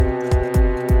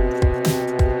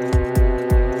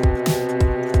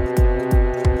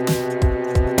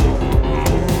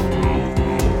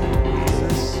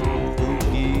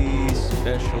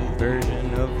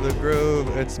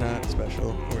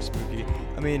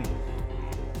mean,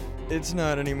 it's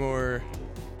not any more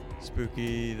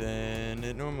spooky than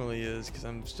it normally is, because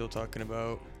I'm still talking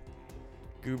about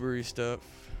goobery stuff.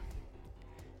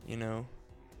 You know,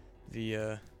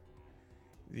 the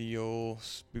old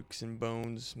spooks and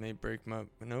bones may break my...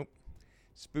 Nope.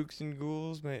 Spooks and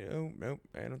ghouls may... Oh, nope.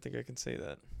 I don't think I can say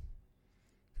that.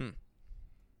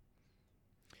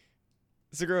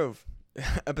 It's The Grove.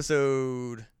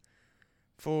 Episode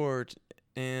 4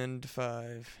 and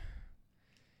 5.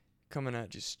 Coming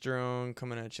at you strong,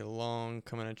 coming at you long,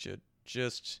 coming at you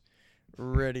just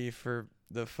ready for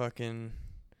the fucking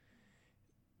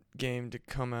game to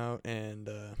come out and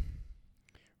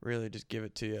really just give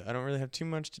it to you. I don't really have too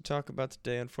much to talk about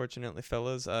today, unfortunately,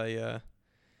 fellas. I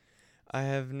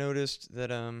have noticed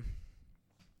that in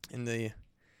the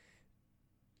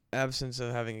absence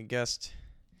of having a guest,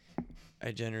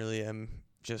 I generally am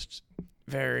just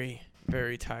very,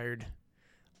 very tired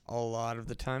a lot of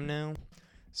the time now.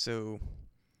 So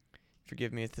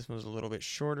forgive me if this one was a little bit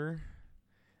shorter.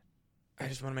 I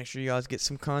just want to make sure you guys get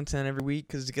some content every week,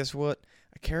 because guess what?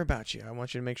 I care about you. I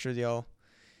want you to make sure that y'all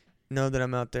know that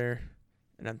I'm out there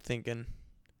and I'm thinking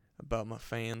about my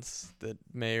fans that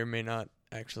may or may not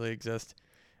actually exist.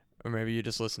 Or maybe you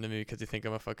just listen to me because you think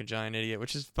I'm a fucking giant idiot,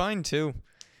 which is fine too,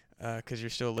 because you're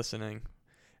still listening.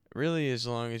 Really, as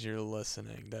long as you're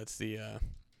listening, that's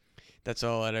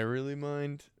all that I really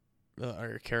mind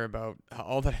or care about.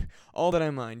 All that I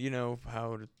mind,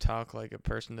 how to talk like a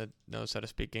person that knows how to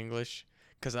speak English,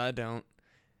 because I don't.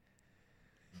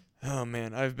 Oh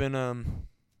man, I've been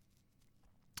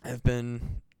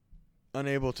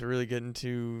unable to really get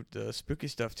into the spooky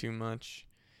stuff too much,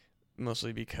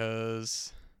 mostly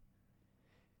because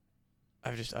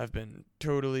I've been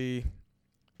totally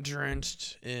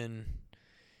drenched in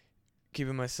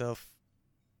keeping myself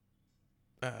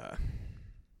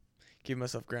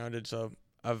grounded, so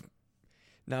I've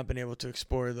not been able to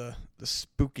explore the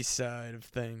spooky side of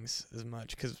things as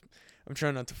much, because I'm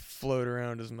trying not to float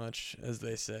around as much, as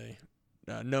they say.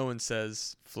 No one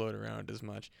says float around as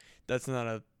much. That's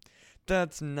not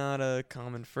a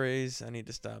common phrase. I need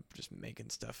to stop just making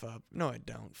stuff up. No, I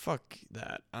don't. Fuck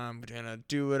that. I'm gonna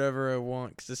do whatever I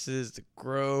want, because this is the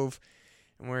Grove,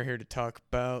 and we're here to talk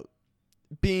about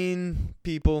bean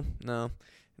people. No.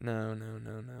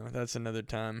 That's another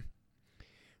time.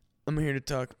 I'm here to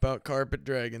talk about carpet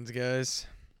dragons, guys.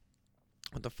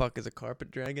 What the fuck is a carpet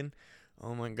dragon?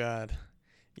 Oh my god.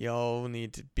 Y'all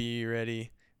need to be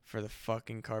ready for the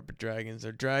fucking carpet dragons.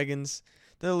 They're dragons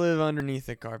that live underneath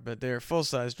the carpet. They're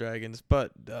full-size dragons,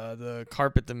 but the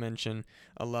carpet dimension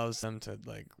allows them to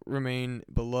remain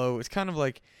below. It's kind of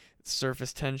like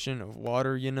surface tension of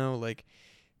water, like,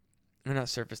 or not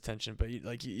surface tension, but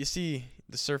you see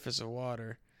the surface of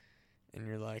water, and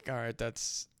you're like, all right,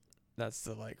 that's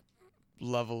the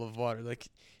level of water.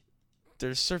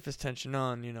 There's surface tension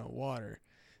on water.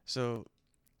 So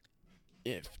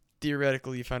if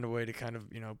theoretically you find a way to kind of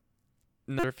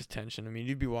surface tension, I mean,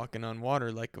 you'd be walking on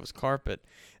water like it was carpet.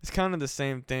 It's kind of the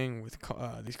same thing with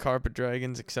these carpet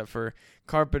dragons, except for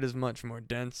carpet is much more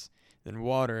dense than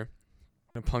water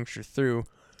to puncture through.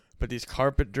 But these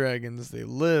carpet dragons, they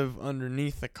live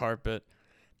underneath the carpet,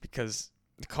 because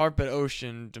the carpet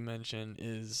ocean dimension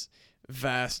is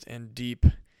vast and deep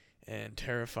and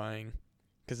terrifying,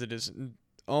 because it is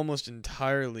almost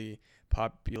entirely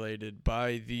populated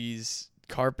by these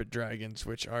carpet dragons,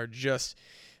 which are just...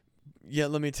 Yeah,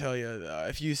 let me tell you,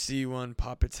 if you see one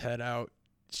pop its head out,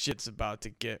 shit's about to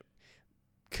get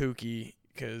kooky,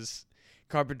 because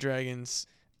carpet dragons...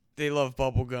 They love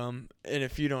bubblegum, and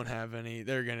if you don't have any,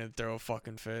 they're going to throw a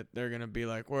fucking fit. They're going to be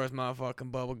like, where's my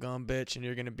fucking bubblegum, bitch? And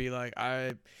you're going to be like,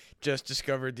 I just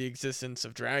discovered the existence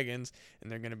of dragons. And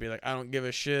they're going to be like, I don't give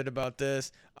a shit about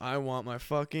this. I want my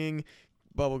fucking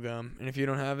bubblegum. And if you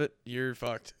don't have it, you're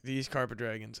fucked. These carpet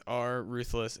dragons are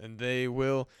ruthless, and they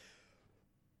will...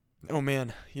 Oh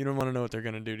man, you don't want to know what they're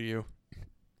going to do to you.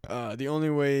 The only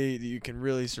way that you can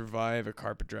really survive a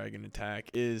carpet dragon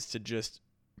attack is to just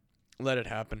let it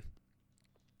happen.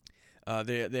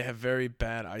 They have very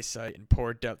bad eyesight and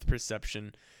poor depth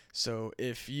perception. So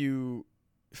if you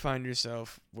find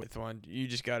yourself with one, you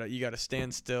gotta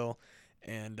stand still,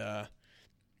 and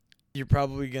you're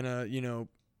probably gonna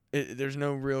there's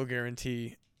no real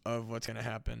guarantee of what's gonna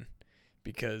happen,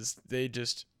 because they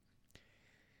just,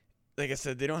 like I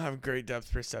said, they don't have great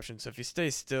depth perception. So if you stay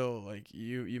still,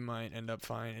 you might end up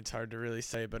fine. It's hard to really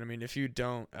say, but I mean, if you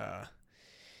don't,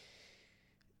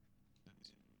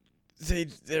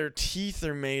 their teeth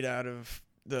are made out of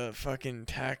the fucking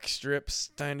tack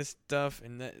strips kind of stuff,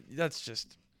 and that's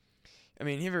just... I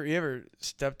mean, you ever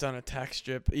stepped on a tack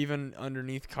strip, even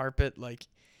underneath carpet?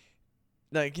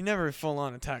 like you never full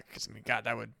on attack, because I mean, God,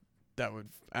 that would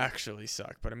actually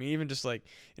suck. But I mean, even just like,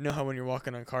 you know how when you're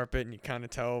walking on carpet and you kind of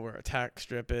tell where a tack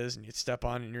strip is, and you step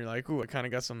on it and you're like, ooh, I kind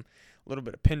of got some little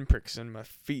bit of pinpricks in my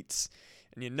feet,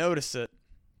 and you notice it.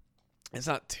 It's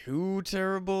not too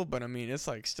terrible, but I mean, it's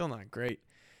like still not great.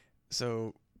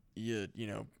 So you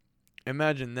know,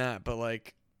 imagine that, but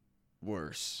like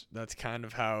worse. That's kind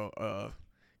of how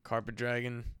carpet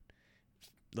dragon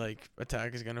like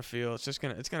attack is gonna feel. It's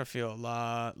gonna feel a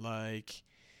lot like,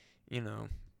 you know,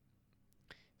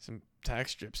 some tack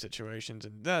strip situations,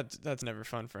 and that's never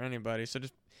fun for anybody. So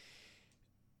just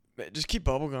keep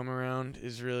bubblegum around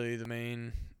is really the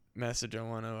main message I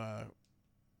want to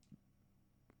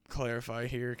clarify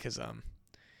here, because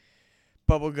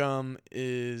bubblegum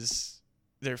is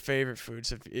their favorite food.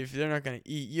 So if they're not gonna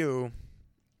eat you,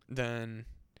 then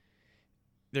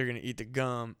they're gonna eat the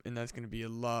gum, and that's gonna be a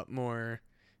lot more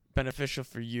beneficial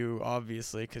for you,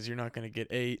 obviously, because you're not gonna get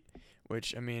ate.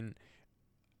 Which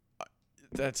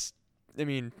that's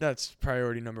that's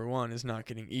priority number one, is not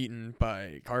getting eaten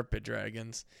by carpet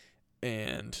dragons,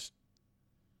 and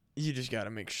you just gotta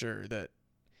make sure that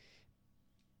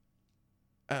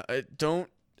don't.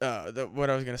 What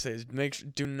I was gonna say is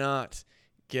do not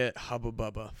get Hubba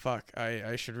Bubba. Fuck,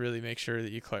 I should really make sure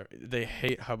that they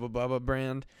hate Hubba Bubba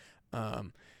brand.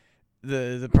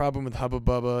 The problem with Hubba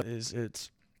Bubba is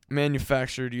it's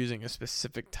manufactured using a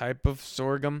specific type of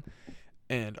sorghum,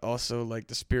 and also like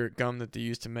the spirit gum that they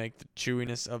use to make the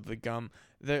chewiness of the gum.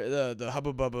 The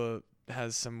Hubba Bubba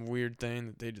has some weird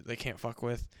thing that they can't fuck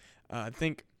with. I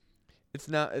think it's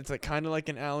like kind of like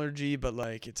an allergy, but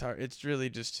like it's hard. It's really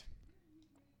just,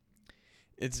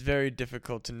 it's very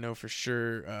difficult to know for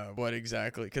sure what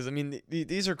exactly, because I mean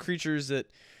these are creatures that,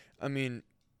 I mean,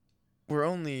 we're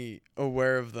only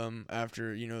aware of them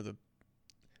after, you know,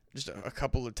 just a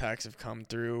couple attacks have come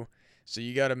through. So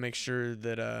you got to make sure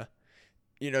that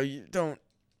you know, you don't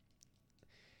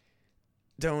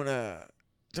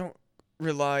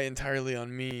rely entirely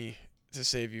on me to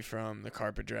save you from the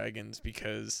carpet dragons,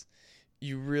 because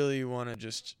you really want to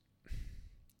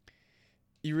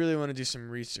do some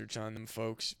research on them,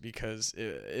 folks, because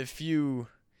if you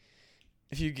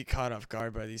get caught off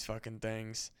guard by these fucking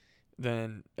things,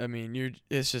 then I mean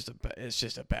it's just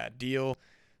a bad deal.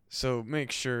 So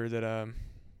make sure that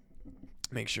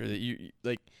you,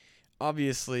 like,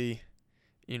 obviously,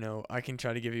 you know, I can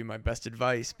try to give you my best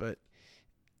advice, but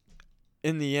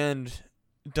in the end,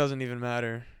 it doesn't even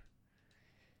matter.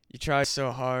 You try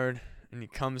so hard and you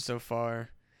come so far,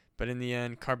 but in the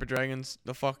end, carpet dragons,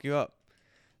 they'll fuck you up.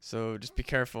 So just be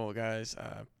careful, guys.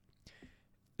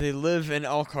 They live in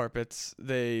all carpets.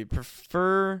 They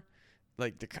prefer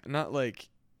not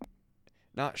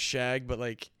shag, but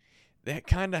like they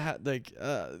kind of have like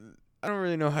I don't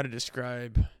really know how to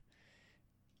describe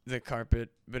the carpet,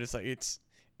 but it's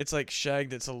like shag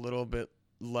that's a little bit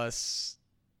less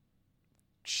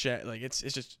shag. Like it's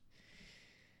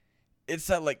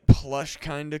that like plush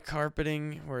kind of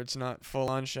carpeting where it's not full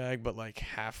on shag, but like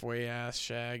halfway ass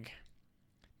shag.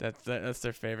 That's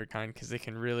their favorite kind, because they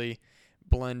can really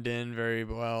blend in very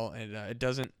well, and it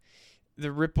doesn't,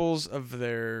 the ripples of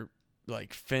their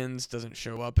like fins doesn't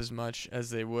show up as much as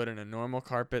they would in a normal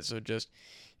carpet. So just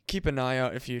keep an eye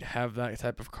out if you have that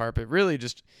type of carpet. Really,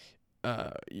 just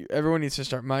everyone needs to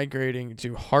start migrating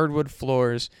to hardwood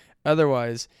floors.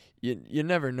 Otherwise, you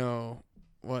never know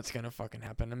what's gonna fucking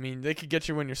happen. I mean, they could get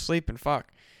you when you're sleeping.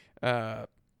 Fuck, they're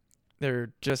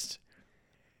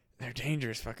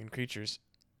dangerous fucking creatures,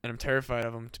 and I'm terrified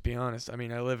of them, to be honest. I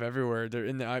mean, I live everywhere.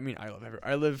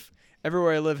 I live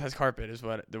everywhere I live has carpet, is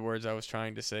what the words I was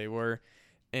trying to say were.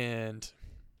 And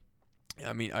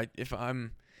I mean, if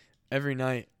I'm every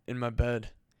night in my bed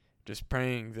just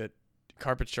praying that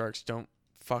carpet sharks don't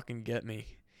fucking get me.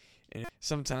 And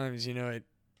sometimes, you know,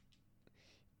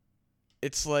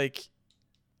 it's like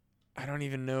I don't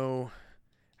even know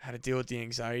how to deal with the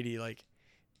anxiety. Like,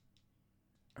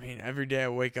 I mean, every day I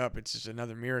wake up, it's just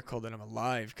another miracle that I'm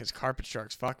alive, because carpet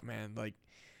sharks, fuck, man. Like,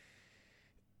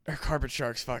 or carpet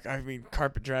sharks, fuck. I mean,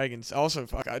 carpet dragons, also,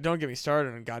 fuck. Don't get me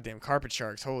started on goddamn carpet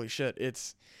sharks. Holy shit,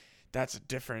 that's a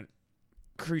different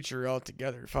creature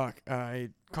altogether. Fuck.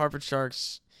 Carpet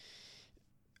sharks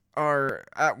are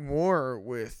at war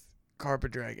with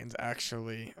carpet dragons,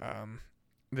 actually.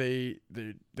 They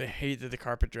hate that the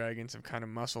carpet dragons have kind of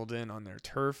muscled in on their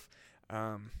turf.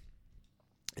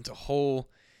 It's a whole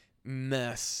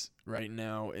mess right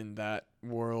now in that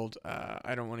world.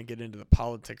 I don't want to get into the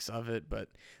politics of it, but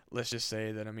let's just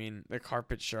say that, I mean, the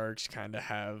carpet sharks kind of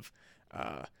have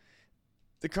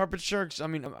the carpet sharks. I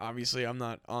mean, obviously I'm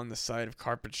not on the side of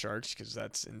carpet sharks, because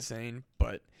that's insane,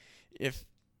 but if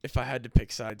if I had to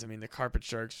pick sides, I mean, the Carpet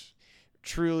Sharks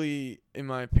truly, in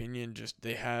my opinion, just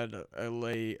they had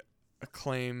a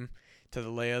claim to the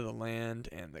lay of the land,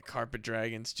 and the Carpet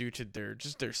Dragons, due to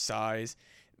their size,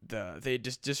 they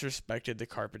just disrespected the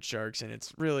Carpet Sharks, and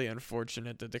it's really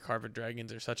unfortunate that the Carpet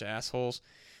Dragons are such assholes.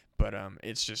 But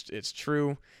it's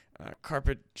true.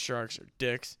 Carpet Sharks are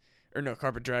dicks, or no,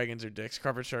 Carpet Dragons are dicks.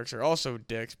 Carpet Sharks are also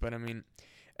dicks, but I mean,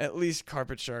 at least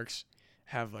Carpet Sharks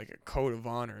have like a code of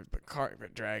honor, but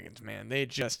Carpet Dragons, man,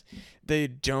 they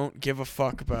don't give a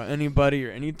fuck about anybody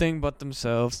or anything but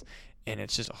themselves, and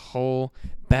it's just a whole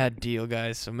bad deal,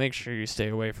 guys. So make sure you stay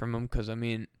away from them, because I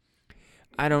mean,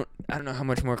 I don't know how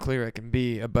much more clear I can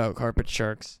be about Carpet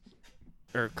Sharks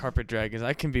or Carpet Dragons.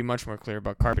 I can be much more clear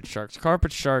about Carpet Sharks.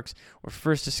 Carpet Sharks were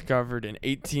first discovered in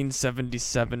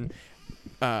 1877.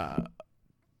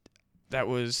 That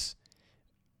was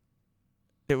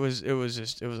That was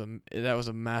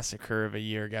a massacre of a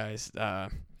year, guys.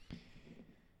 Shout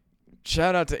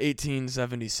out to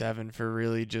 1877 for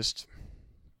really just,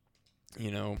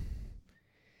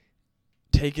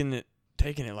 taking it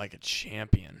like a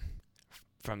champion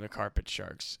from the Carpet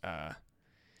Sharks.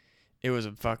 It was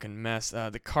a fucking mess.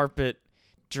 The Carpet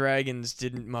Dragons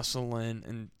didn't muscle in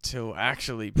until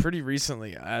actually pretty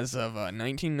recently, as of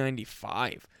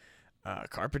 1995.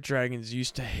 Carpet Dragons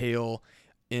used to hail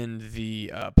in the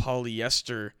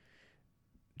polyester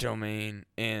domain,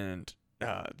 and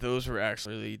those were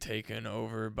actually taken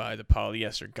over by the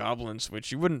polyester goblins,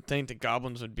 which you wouldn't think the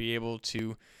goblins would be able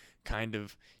to kind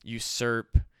of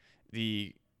usurp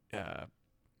the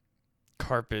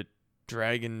Carpet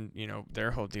Dragon,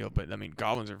 their whole deal. But I mean,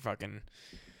 goblins are fucking,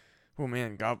 oh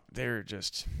man,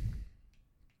 goblins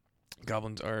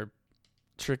are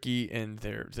tricky, and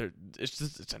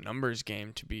it's a numbers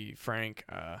game, to be frank.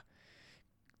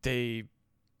 They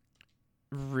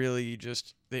really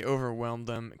they overwhelmed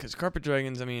them, because Carpet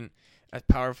Dragons, I mean, as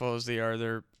powerful as they are,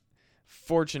 they're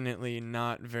fortunately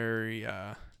not very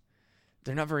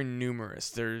they're not very numerous.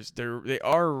 They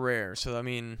are rare, so I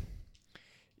mean,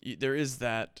 there is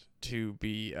that to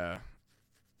be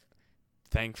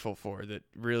thankful for. That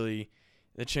really,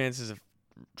 the chances of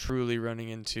truly running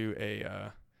into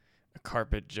a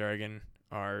Carpet Dragon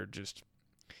are just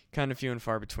kind of few and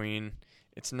far between.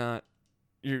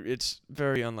 It's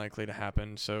very unlikely to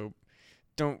happen, so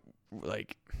don't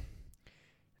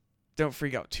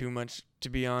freak out too much, to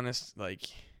be honest. Like,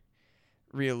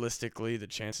 realistically, the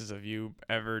chances of you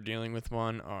ever dealing with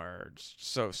one are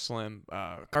so slim.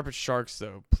 Carpet Sharks,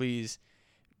 though, please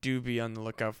do be on the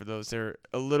lookout for those. They're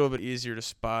a little bit easier to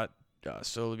spot,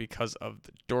 solely because of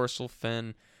the dorsal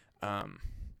fin. They're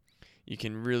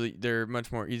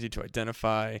much more easy to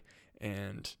identify,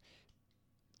 and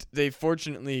they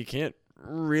fortunately can't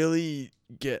really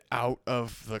get out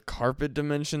of the carpet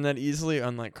dimension that easily,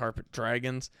 unlike Carpet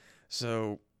Dragons.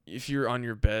 So if you're on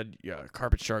your bed,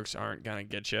 Carpet Sharks aren't gonna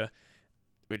get you,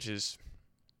 which is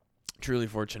truly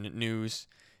fortunate news,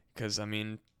 because I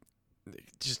mean,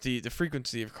 just the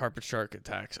frequency of Carpet Shark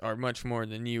attacks are much more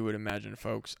than you would imagine,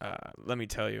 folks. Let me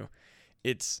tell you,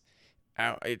 it's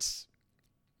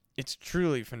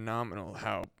truly phenomenal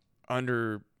how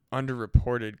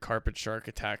underreported Carpet Shark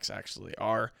attacks actually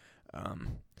are.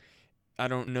 I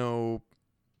don't know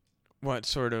what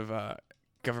sort of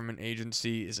government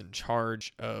agency is in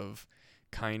charge of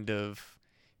kind of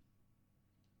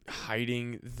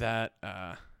hiding that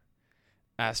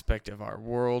aspect of our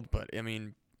world, but I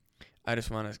mean, I just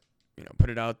want to put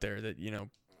it out there that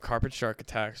Carpet Shark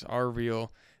attacks are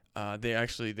real.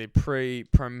 They prey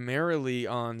primarily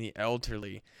on the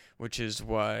elderly, which is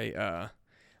why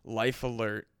Life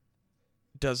Alert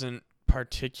doesn't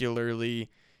particularly,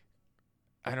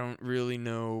 I don't really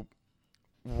know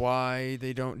why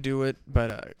they don't do it,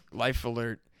 but Life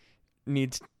Alert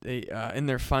in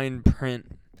their fine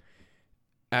print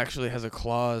actually has a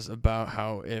clause about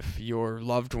how if your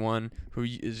loved one who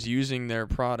is using their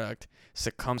product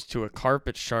succumbs to a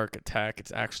Carpet Shark attack,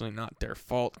 it's actually not their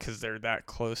fault, because they're that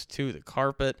close to the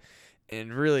carpet.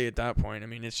 And really, at that point, I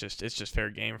mean, it's just fair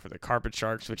game for the Carpet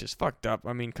Sharks, which is fucked up.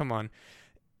 I mean, come on.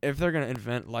 If they're going to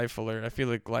invent Life Alert, I feel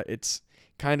like it's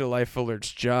kind of Life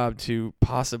Alert's job to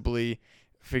possibly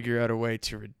figure out a way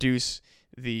to reduce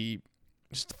the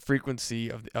frequency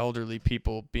of the elderly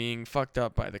people being fucked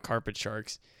up by the Carpet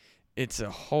Sharks. It's a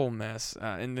whole mess.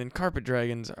 And then Carpet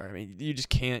Dragons, I mean, you just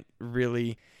can't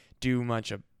really do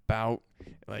much about.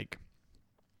 Like,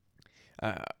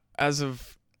 as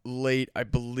of late, I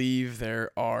believe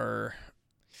there are,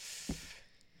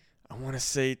 I want to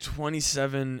say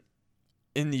 27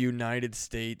 in the United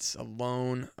States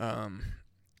alone. I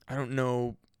don't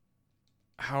know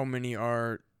how many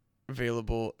are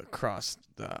available across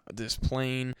this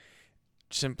plane,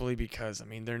 simply because, I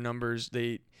mean, their numbers,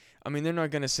 they're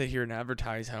not going to sit here and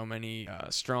advertise how many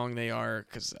strong they are,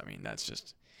 because, I mean, that's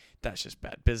just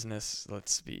bad business.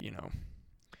 Let's be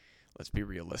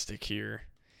realistic here.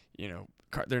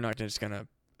 They're not just going to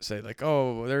say, like,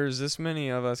 oh, there's this many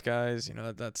of us guys.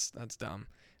 That's dumb.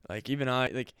 Like, even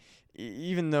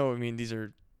though, I mean, these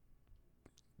are,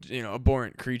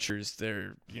 abhorrent creatures,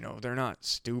 they're not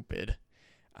stupid.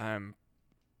 I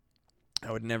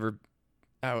would never,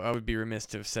 I would be remiss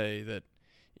to say that,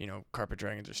 carpet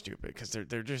dragons are stupid, because they're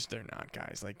not,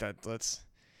 guys. Like that.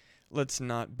 Let's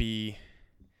not be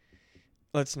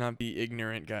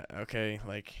ignorant, guy. Okay,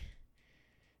 like,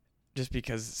 just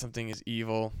because something is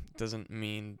evil doesn't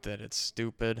mean that it's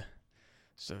stupid.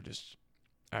 So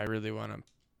I really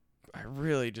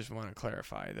just want to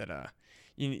clarify that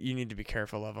you need to be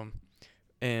careful of them.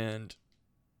 And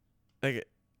like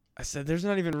I said, there's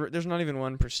not even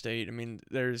one per state. I mean,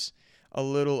 there's a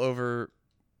little over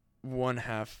one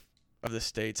half of the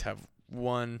states have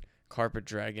one carpet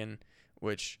dragon,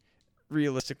 which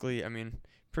realistically, I mean,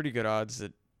 pretty good odds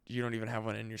that you don't even have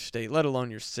one in your state, let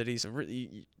alone your city. So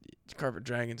really, carpet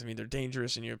dragons, I mean, they're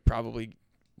dangerous, and you're probably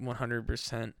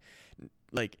 100%,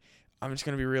 like, I'm just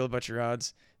gonna be real about your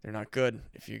odds. They're not good.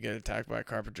 If you get attacked by a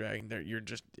carpet dragon,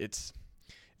 it's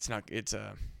not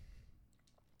gonna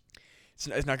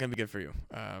be good for you.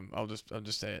 I'll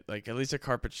just say it. Like, at least a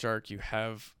carpet shark,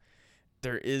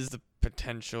 there is the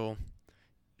potential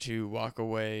to walk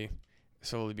away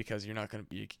solely because you're not gonna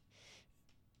be.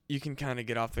 You can kind of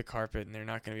get off the carpet, and they're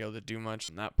not gonna be able to do much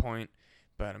at that point.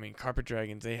 But I mean, carpet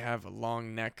dragons, they have a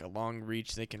long neck, a long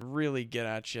reach. They can really get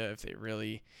at you if they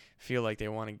really feel like they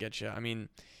want to get you. I mean,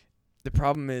 the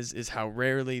problem is how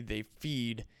rarely they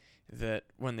feed, that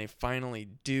when they finally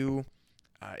do,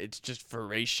 it's just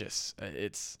voracious.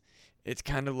 It's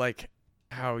kind of like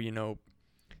how,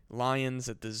 lions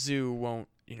at the zoo won't,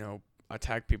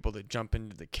 attack people that jump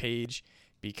into the cage,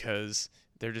 because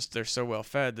they're so well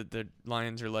fed that the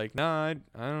lions are like, nah, I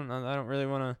don't really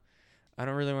want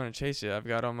to chase you. I've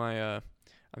got all my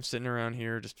I'm sitting around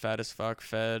here just fat as fuck,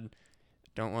 fed.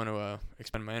 Don't want to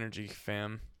expend my energy,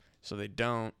 fam. So they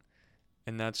don't.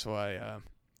 And that's why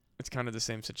it's kind of the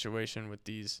same situation with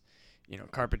these,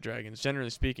 carpet dragons.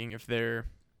 Generally speaking, if they're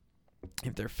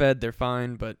fed, they're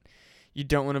fine, but you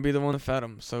don't want to be the one to fed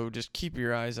them. So just keep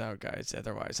your eyes out, guys.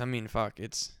 Otherwise, I mean, fuck,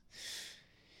 it's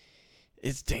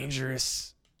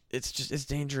dangerous. It's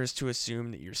dangerous to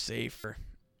assume that you're safe.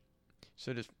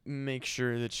 So just make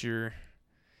sure that you're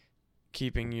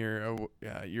keeping your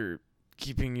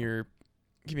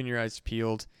eyes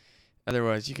peeled.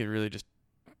 Otherwise, you could really just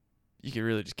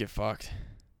get fucked.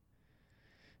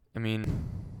 I mean,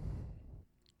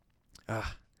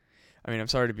 I'm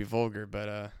sorry to be vulgar,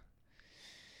 but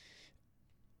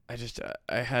I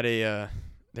had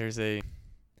there's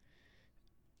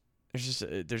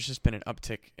just been an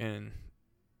uptick in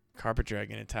carpet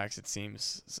dragon attacks. It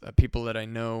seems people that I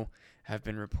know have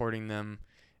been reporting them,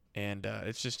 and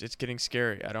it's getting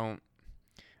scary. I don't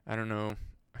know.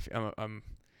 I'm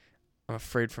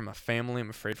afraid for my family. I'm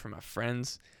afraid for my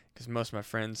friends, because most of my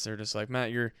friends, they're just like,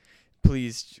 Matt,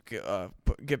 please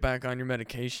get back on your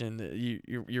medication.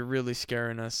 You're really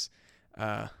scaring us.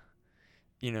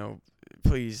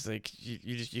 Please, like,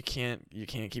 you can't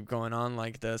keep going on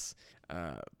like this.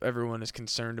 Everyone is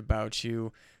concerned about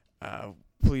you.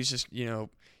 Please just, you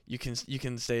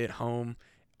can stay at home.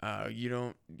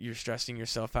 You're stressing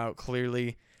yourself out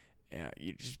clearly. Yeah,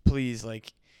 you just, please,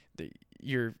 like,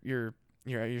 you're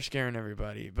scaring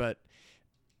everybody. But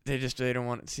they don't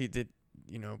want to see that,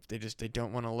 they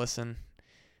don't want to listen.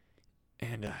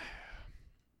 And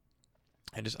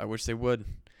I wish they would.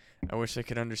 I wish they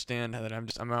could understand that I'm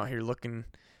out here looking.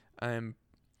 I'm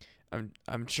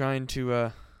trying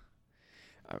to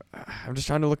I'm just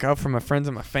trying to look out for my friends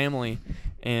and my family,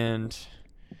 and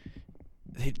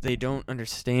they don't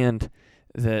understand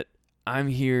that I'm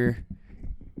here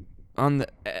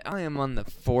I am on the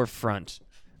forefront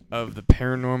of the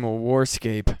paranormal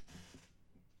warscape,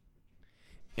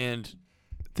 and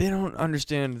they don't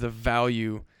understand the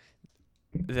value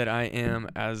that I am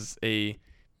as a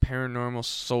paranormal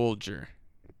soldier.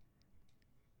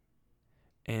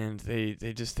 And they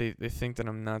think that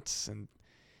I'm nuts, and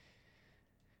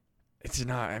it's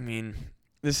not. I mean,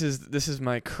 this is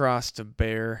my cross to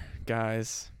bear,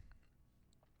 guys.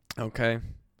 Okay?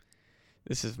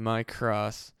 This is my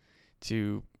cross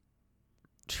to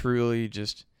truly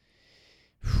just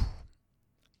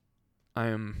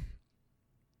I'm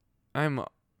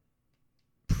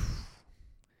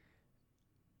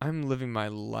living my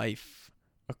life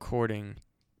according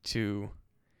to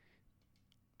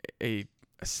a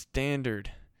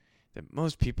standard that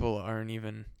most people aren't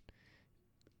even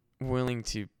willing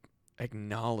to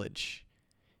acknowledge.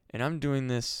 And I'm doing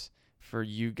this for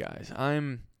you guys.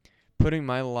 I'm putting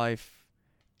my life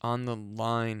on the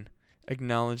line,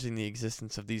 acknowledging the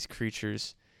existence of these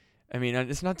creatures. I mean,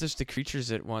 it's not just the creatures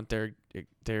that want their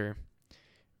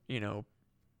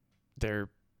their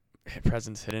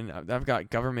presence hidden. I've got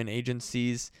government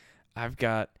agencies. I've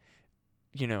got,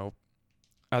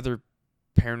 other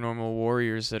paranormal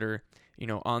warriors that are,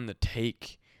 on the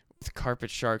take with carpet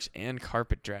sharks and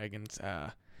carpet dragons.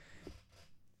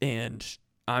 And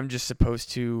I'm just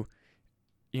supposed to,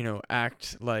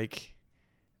 act like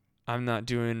I'm not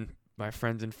doing my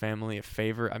friends and family a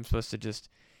favor. I'm supposed to just,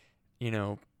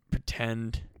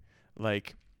 pretend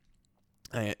like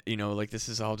like this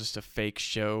is all just a fake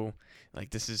show, like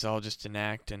this is all just an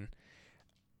act, and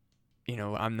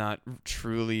I'm not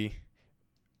truly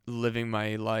living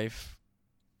my life,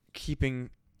 keeping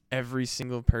every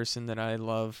single person that I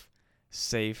love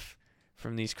safe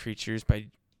from these creatures by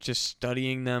just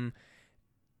studying them.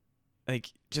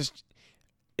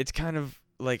 It's kind of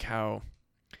like how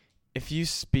if you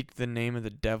speak the name of the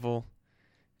devil,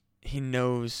 he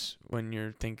knows when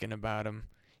you're thinking about him.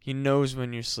 He knows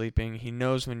when you're sleeping. He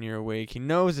knows when you're awake. He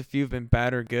knows if you've been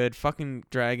bad or good. Fucking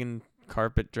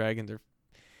carpet dragons are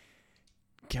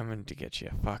coming to get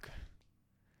you. Fuck.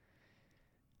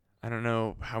 I don't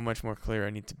know how much more clear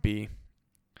I need to be.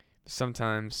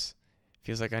 Sometimes it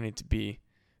feels like I need to be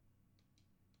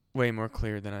way more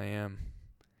clear than I am.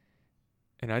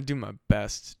 And I do my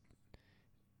best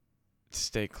to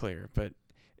stay clear, but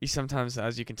sometimes,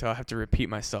 as you can tell, I have to repeat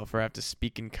myself or I have to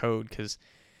speak in code, because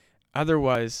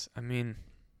otherwise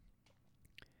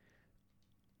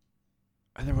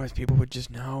people would just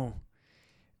know.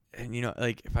 And,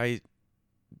 if I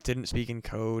didn't speak in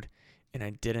code and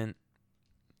I didn't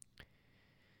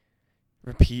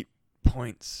repeat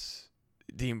points,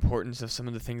 the importance of some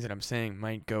of the things that I'm saying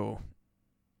might go,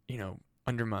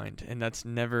 undermined. And that's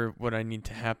never what I need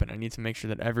to happen. I need to make sure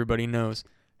that everybody knows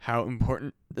how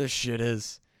important this shit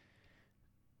is.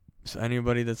 So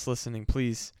anybody that's listening,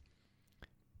 please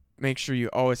make sure you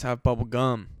always have bubble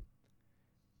gum.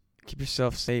 Keep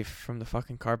yourself safe from the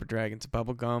fucking carpet dragons.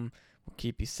 Bubble gum will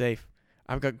keep you safe.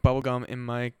 I've got bubble gum in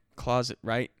my closet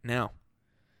right now.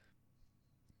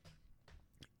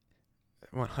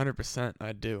 100%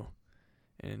 I do.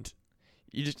 And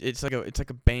it's like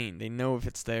a bane. They know if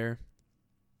it's there,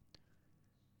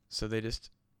 so they just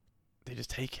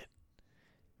take it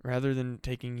rather than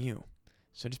taking you.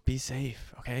 So just be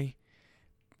safe, okay?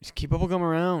 Just keep bubblegum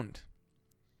around.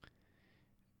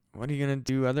 What are you gonna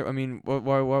do?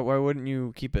 Why wouldn't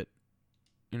you keep it?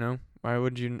 Why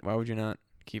would you not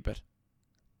keep it?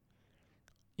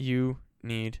 You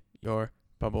need your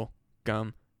bubble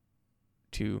gum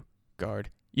to guard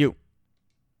you.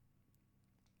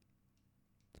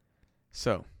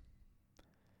 So,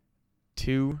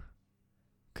 to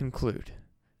conclude,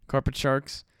 carpet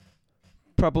sharks,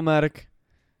 problematic.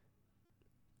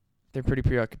 They're pretty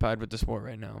preoccupied with this war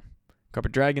right now.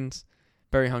 Carpet dragons,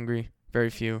 very hungry, very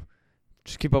few.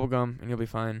 Just keep bubblegum and you'll be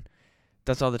fine.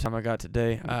 That's all the time I got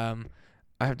today. I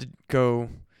have to go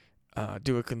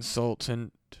do a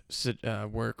consultant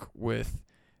work with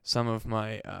some of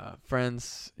my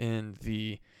friends in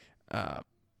the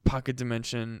pocket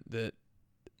dimension that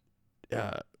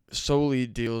solely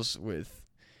deals with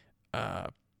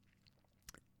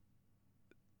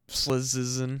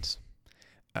slizzisms.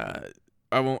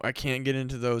 I can't get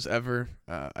into those ever.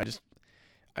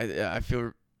 I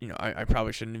feel, I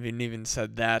probably shouldn't have even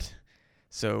said that.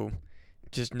 So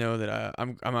just know that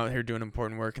I'm out here doing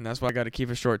important work, and that's why I got to keep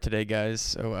it short today, guys.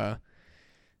 So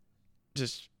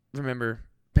just remember,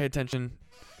 pay attention,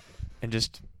 and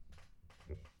just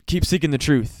keep seeking the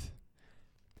truth.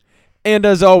 And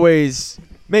as always,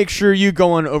 make sure you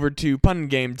go on over to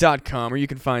pungame.com, where you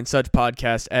can find such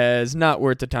podcasts as Not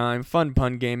Worth the Time, Fun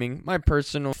Pun Gaming, my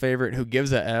personal favorite, Who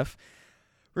Gives a F,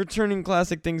 returning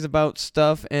classic things about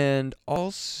stuff, and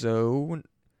also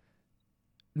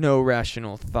No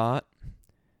Rational Thought.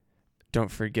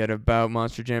 Don't forget about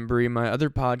Monster Jamboree, my other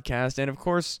podcast, and of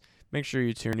course, make sure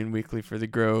you tune in weekly for The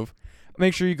Grove.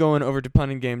 Make sure you go on over to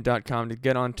punandgame.com to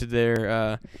get onto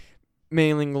their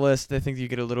mailing list. I think you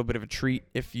get a little bit of a treat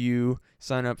if you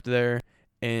sign up there,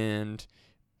 and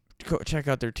go check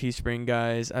out their Teespring,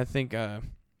 guys. I think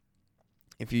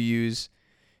if you use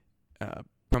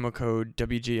promo code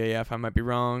WGAF, I might be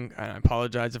wrong. I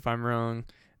apologize if I'm wrong.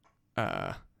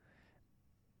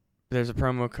 there's a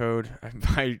promo code.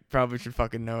 I probably should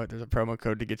fucking know it. There's a promo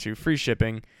code to get you free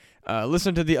shipping.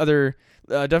 Listen to the other.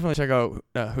 Definitely check out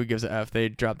Who Gives a F. They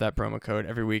drop that promo code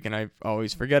every week, and I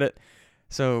always forget it.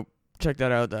 So check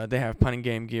that out. They have punting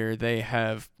game gear. They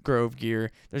have Grove gear.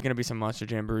 There's going to be some Monster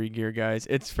Jamboree gear, guys.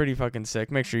 It's pretty fucking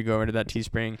sick. Make sure you go over to that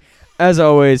Teespring. As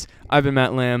always, I've been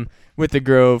Matt Lamb with the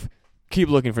Grove. Keep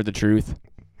looking for the truth.